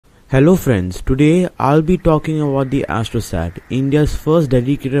Hello friends, today I'll be talking about the Astrosat, India's first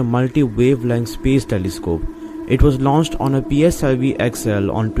dedicated multi-wavelength space telescope. It was launched on a PSLV XL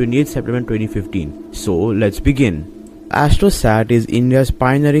on 28 September 2015. So let's begin. Astrosat is India's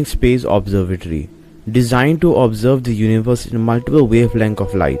pioneering space observatory, designed to observe the universe in multiple wavelengths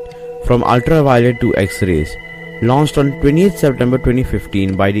of light, from ultraviolet to X-rays. Launched on 28 September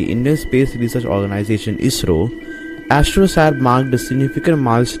 2015 by the Indian Space Research Organization ISRO, Astrosat marked a significant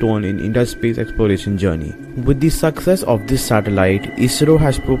milestone in India's space exploration journey. With the success of this satellite, ISRO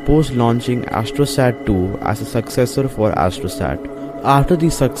has proposed launching Astrosat 2 as a successor for Astrosat. After the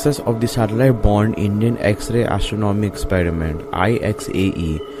success of the satellite-borne Indian X-ray Astronomy Experiment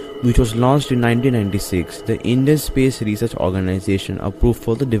 (IXAE), which was launched in 1996, the Indian Space Research Organization approved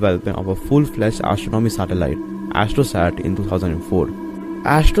further development of a full-fledged astronomy satellite, Astrosat, in 2004.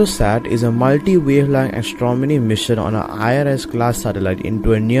 Astrosat is a multi-wavelength astronomy mission on an IRS-class satellite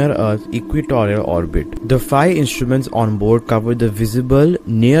into a near-Earth equatorial orbit. The 5 instruments on board cover the visible,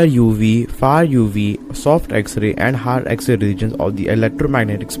 near-UV, far-UV, soft X-ray and hard X-ray regions of the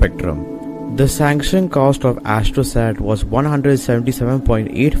electromagnetic spectrum. The sanctioned cost of Astrosat was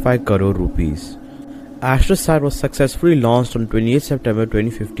 177.85 crore rupees. Astrosat was successfully launched on 28 September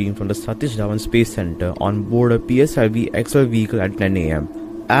 2015 from the Satish Dhawan Space Center on board a PSLV XL vehicle at 10 am.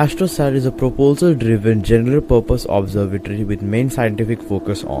 Astrosat is a propulsion-driven general-purpose observatory with main scientific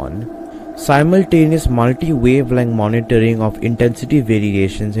focus on simultaneous multi-wavelength monitoring of intensity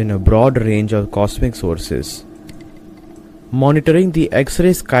variations in a broad range of cosmic sources, monitoring the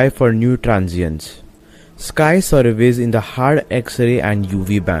X-ray sky for new transients, sky surveys in the hard X-ray and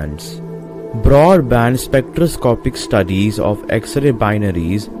UV bands, broadband spectroscopic studies of X-ray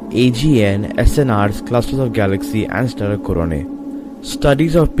binaries, AGN, SNRs, clusters of galaxies and stellar coronae,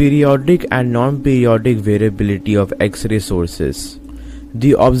 studies of periodic and non-periodic variability of X-ray sources.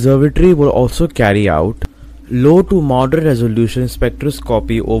 The observatory will also carry out low to moderate resolution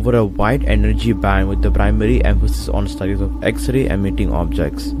spectroscopy over a wide energy band with the primary emphasis on studies of X-ray emitting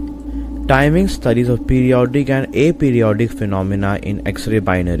objects, timing studies of periodic and aperiodic phenomena in X-ray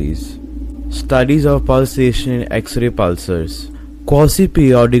binaries, studies of pulsation in X-ray pulsars,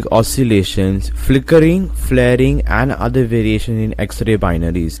 quasi-periodic oscillations, flickering, flaring and other variations in X-ray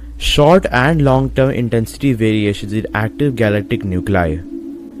binaries, short and long-term intensity variations in active galactic nuclei,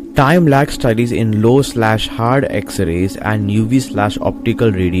 time-lag studies in low/hard X-rays and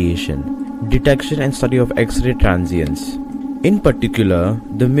UV/optical radiation, detection and study of X-ray transients. In particular,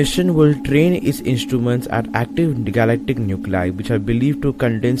 the mission will train its instruments at active galactic nuclei which are believed to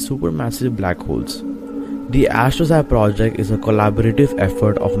contain supermassive black holes. The Astrosat project is a collaborative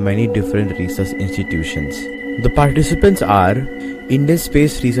effort of many different research institutions. The participants are Indian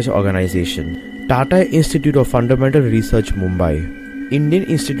Space Research Organization, Tata Institute of Fundamental Research Mumbai, Indian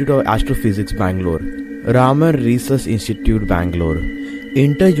Institute of Astrophysics Bangalore, Raman Research Institute Bangalore,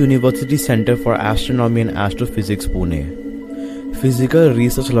 Inter-University Center for Astronomy and Astrophysics Pune, Physical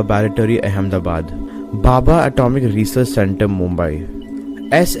Research Laboratory Ahmedabad, Bhabha Atomic Research Center Mumbai,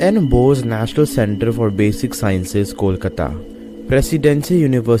 S.N. Bose National Center for Basic Sciences Kolkata, Presidency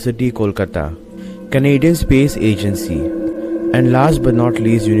University Kolkata, Canadian Space Agency, and last but not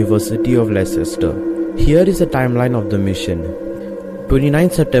least University of Leicester. Here is the timeline of the mission.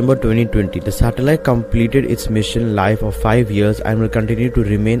 29 September 2020, the satellite completed its mission life of 5 years and will continue to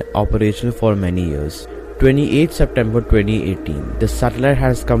remain operational for many years. 28 September 2018, the satellite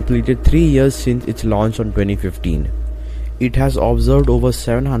has completed 3 years since its launch on 2015. It has observed over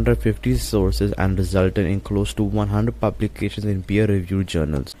 750 sources and resulted in close to 100 publications in peer-reviewed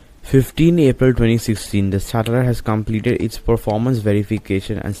journals. 15 April 2016, the satellite has completed its performance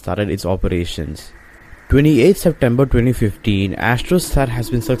verification and started its operations. 28 September 2015, Astrosat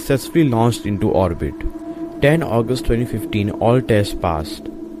has been successfully launched into orbit. 10 August 2015, all tests passed.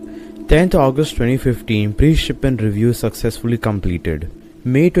 10th August 2015, pre-shipment review successfully completed.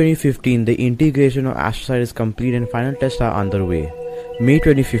 May 2015, the integration of Astrosat is complete and final tests are underway. May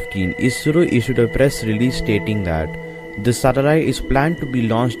 2015, ISRO issued a press release stating that the satellite is planned to be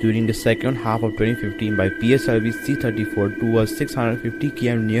launched during the second half of 2015 by PSLV C-34 towards 650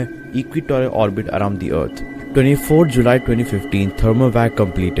 km near equatorial orbit around the Earth. 24 July 2015, thermovac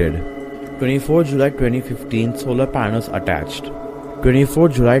completed. 24 July 2015, solar panels attached. 24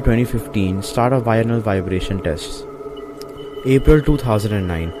 July 2015, start of biennial vibration tests. April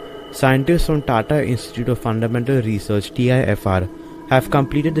 2009, scientists from Tata Institute of Fundamental Research (TIFR) have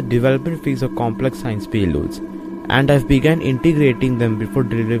completed the development phase of complex science payloads and have begun integrating them before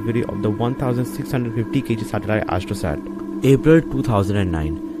delivery of the 1650 kg satellite Astrosat. April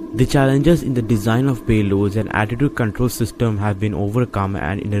 2009, The challenges in the design of payloads and attitude control system have been overcome,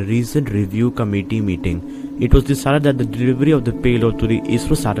 and in a recent review committee meeting, it was decided that the delivery of the payload to the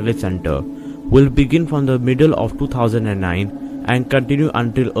ISRO Satellite Center will begin from the middle of 2009 and continue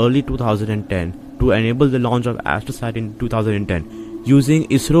until early 2010 to enable the launch of Astrosat in 2010 using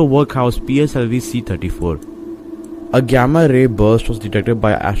ISRO Workhouse PSLV C-34. A gamma ray burst was detected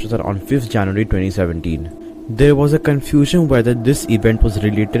by Astrosat on 5th January 2017. There was a confusion whether this event was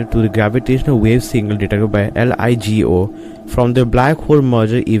related to the gravitational wave signal detected by LIGO from the black hole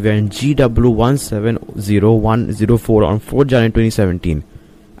merger event GW170104 on 4th January 2017.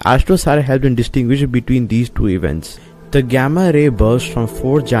 Astrosat helped in distinguishing between these two events. The gamma ray burst from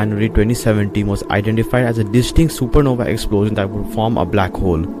 4th January 2017 was identified as a distinct supernova explosion that would form a black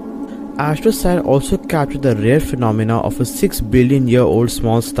hole. Astrosat also captured the rare phenomena of a 6 billion year old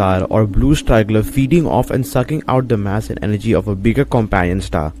small star or blue straggler feeding off and sucking out the mass and energy of a bigger companion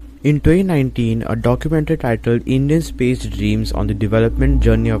star. In 2019, a documentary titled Indian Space Dreams on the Development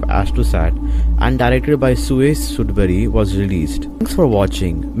Journey of Astrosat and directed by Suez Sudbury was released. Thanks for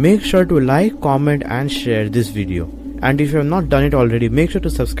watching. Make sure to like, comment and share this video. And if you have not done it already, make sure to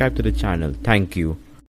subscribe to the channel. Thank you.